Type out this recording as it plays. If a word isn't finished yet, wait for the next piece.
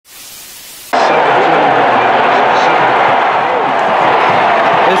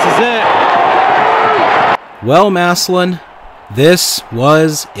Well, MASSILLON, this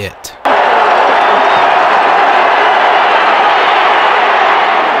was it.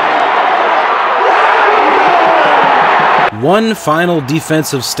 One final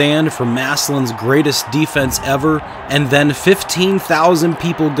defensive stand for MASSILLON's greatest defense ever, and then 15,000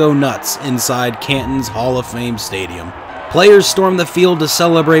 people go nuts inside Canton's Hall of Fame Stadium. Players storm the field to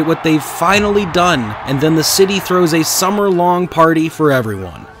celebrate what they've finally done, and then the city throws a summer-long party for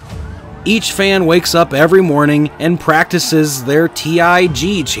everyone. Each fan wakes up every morning and practices their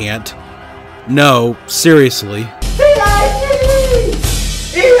TIG chant. No, seriously. TIG!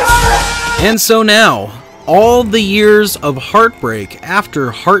 And so now, all the years of heartbreak after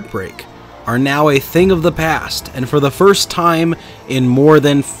heartbreak are now a thing of the past, and for the first time in more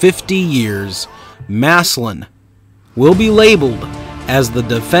than 50 years, MASSILLON will be labeled as the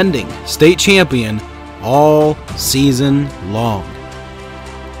defending state champion all season long.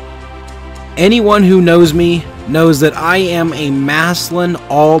 Anyone who knows me knows that I am a MASSILLON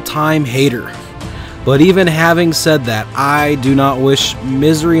all-time hater, but even having said that, I do not wish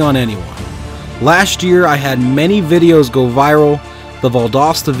misery on anyone. Last year, I had many videos go viral. The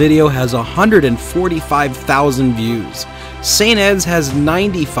Valdosta video has 145,000 views. St. Ed's has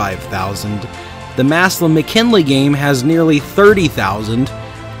 95,000. The MASSILLON-McKinley game has nearly 30,000.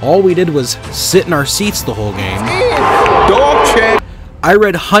 All we did was sit in our seats the whole game. Dog check. I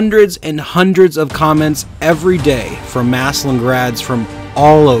read hundreds and hundreds of comments every day from MASSILLON grads from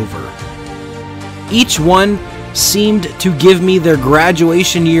all over. Each one seemed to give me their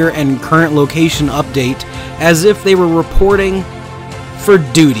graduation year and current location update as if they were reporting for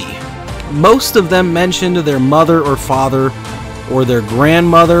duty. Most of them mentioned their mother or father or their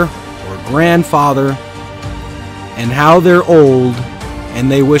grandmother or grandfather and how they're old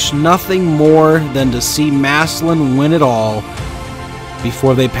and they wish nothing more than to see MASSILLON win it all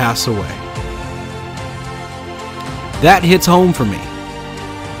before they pass away. That hits home for me.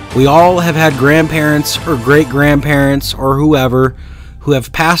 We all have had grandparents or great-grandparents or whoever who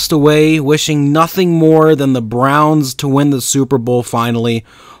have passed away wishing nothing more than the Browns to win the Super Bowl finally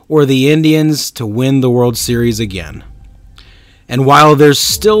or the Indians to win the World Series again. And while there's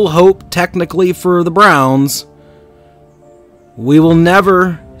still hope technically for the Browns, we will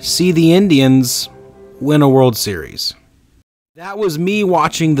never see the Indians win a World Series. That was me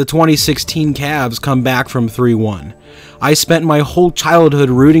watching the 2016 Cavs come back from 3-1. I spent my whole childhood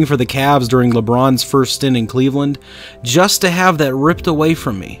rooting for the Cavs during LeBron's first stint in Cleveland, just to have that ripped away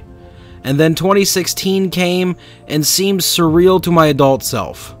from me. And then 2016 came and seemed surreal to my adult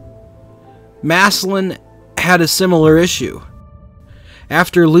self. MASSILLON had a similar issue.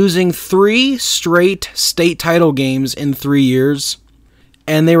 After losing 3 straight state title games in 3 years,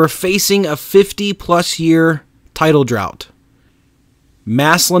 and they were facing a 50-plus year title drought,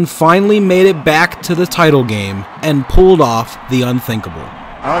 MASSILLON finally made it back to the title game and pulled off the unthinkable.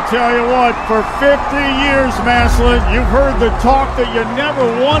 I'll tell you what, for 50 years, MASSILLON, you've heard the talk that you never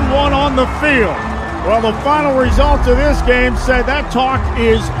won one on the field. Well, the final results of this game say that talk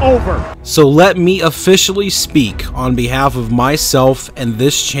is over. So let me officially speak on behalf of myself and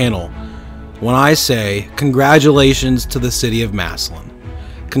this channel when I say congratulations to the city of MASSILLON.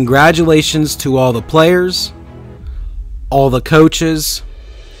 Congratulations to all the players, all the coaches,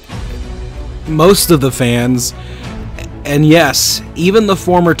 most of the fans, and yes, even the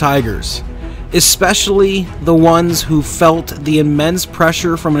former Tigers, especially the ones who felt the immense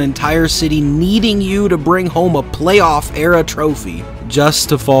pressure from an entire city needing you to bring home a playoff-era trophy just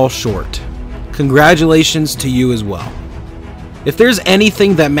to fall short. Congratulations to you as well. If there's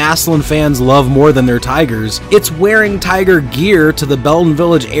anything that MASSILLON fans love more than their Tigers, it's wearing Tiger gear to the Belton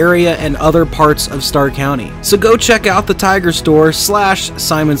Village area and other parts of Starr County. So go check out the Tiger store /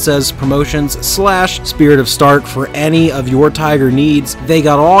 Simon Says Promotions / Spirit of Stark for any of your Tiger needs. They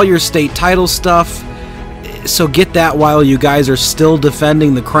got all your state title stuff, so get that while you guys are still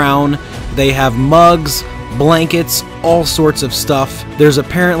defending the crown. They have mugs, blankets, all sorts of stuff. There's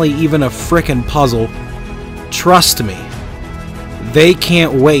apparently even a frickin' puzzle. Trust me. They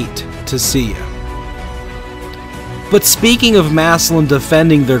can't wait to see you. But speaking of MASSILLON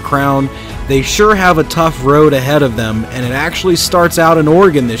defending their crown, they sure have a tough road ahead of them, and it actually starts out in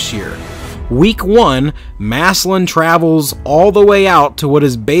Oregon this year. Week 1, MASSILLON travels all the way out to what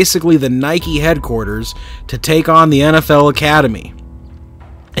is basically the Nike headquarters to take on the NFL Academy.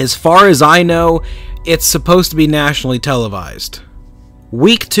 As far as I know, it's supposed to be nationally televised.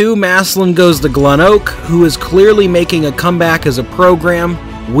 Week 2, MASSILLON goes to Glen Oak, who is clearly making a comeback as a program.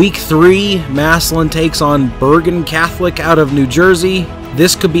 Week 3, MASSILLON takes on Bergen Catholic out of New Jersey.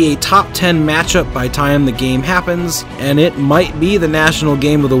 This could be a top 10 matchup by time the game happens, and it might be the national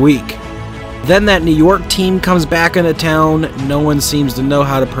game of the week. Then that New York team comes back into town. No one seems to know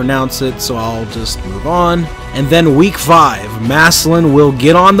how to pronounce it, so I'll just move on. And then week 5, MASSILLON will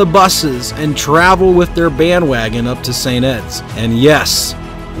get on the buses and travel with their bandwagon up to St. Ed's. And yes,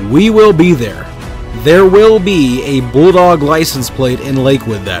 we will be there. There will be a Bulldog license plate in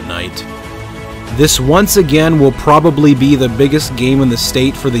Lakewood that night. This once again will probably be the biggest game in the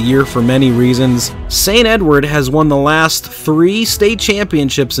state for the year for many reasons. St. Edward has won the last 3 state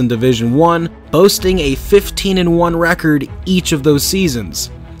championships in Division I, boasting a 15-1 record each of those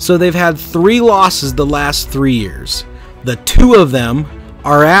seasons. So they've had 3 losses the last 3 years. The 2 of them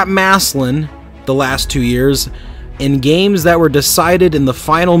are at MASSILLON the last 2 years, in games that were decided in the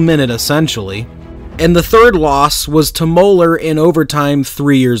final minute essentially. And the 3rd loss was to Moeller in overtime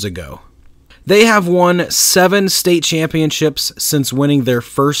 3 years ago. They have won 7 state championships since winning their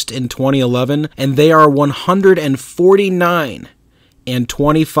first in 2011, and they are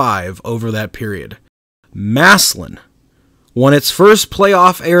 149-25 over that period. MASSILLON won its first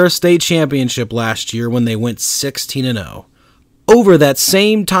playoff era state championship last year when they went 16-0. Over that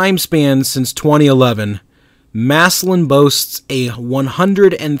same time span since 2011, MASSILLON boasts a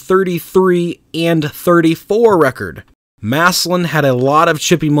 133-34 record. MASSILLON had a lot of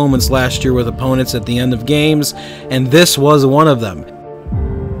chippy moments last year with opponents at the end of games, and this was one of them.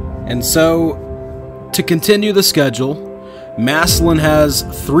 And so, to continue the schedule, MASSILLON has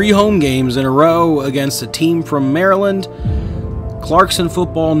 3 home games in a row against a team from Maryland, Clarkson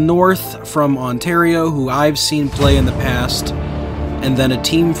Football North from Ontario, who I've seen play in the past, and then a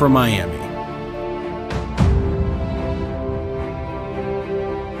team from Miami.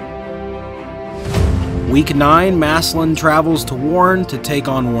 Week 9, MASSILLON travels to Warren to take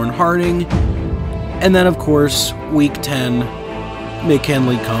on Warren Harding. And then, of course, Week 10,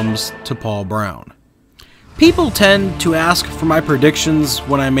 McKinley comes to Paul Brown. People tend to ask for my predictions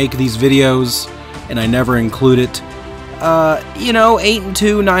when I make these videos, and I never include it.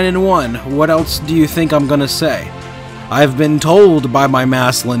 8-2, 9-1. What else do you think I'm gonna say? I've been told by my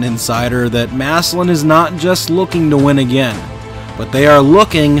MASSILLON insider that MASSILLON is not just looking to win again, but they are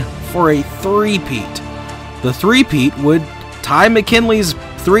looking for a three-peat. The three-peat would tie McKinley's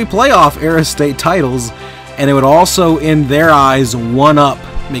 3 playoff era state titles, and it would also, in their eyes, one-up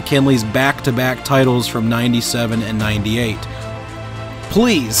McKinley's back-to-back titles from 97 and 98.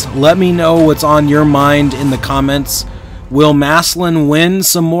 Please let me know what's on your mind in the comments. Will MASSILLON win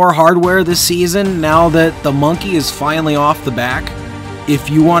some more hardware this season now that the monkey is finally off the back? If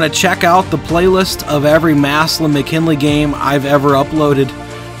you want to check out the playlist of every MASSILLON McKinley game I've ever uploaded,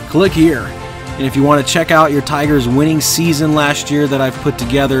 click here. And if you want to check out your Tigers winning season last year that I've put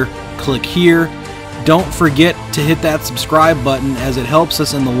together, click here. Don't forget to hit that subscribe button as it helps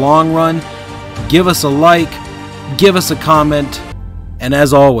us in the long run. Give us a like, give us a comment, and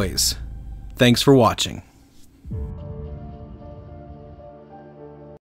as always, thanks for watching.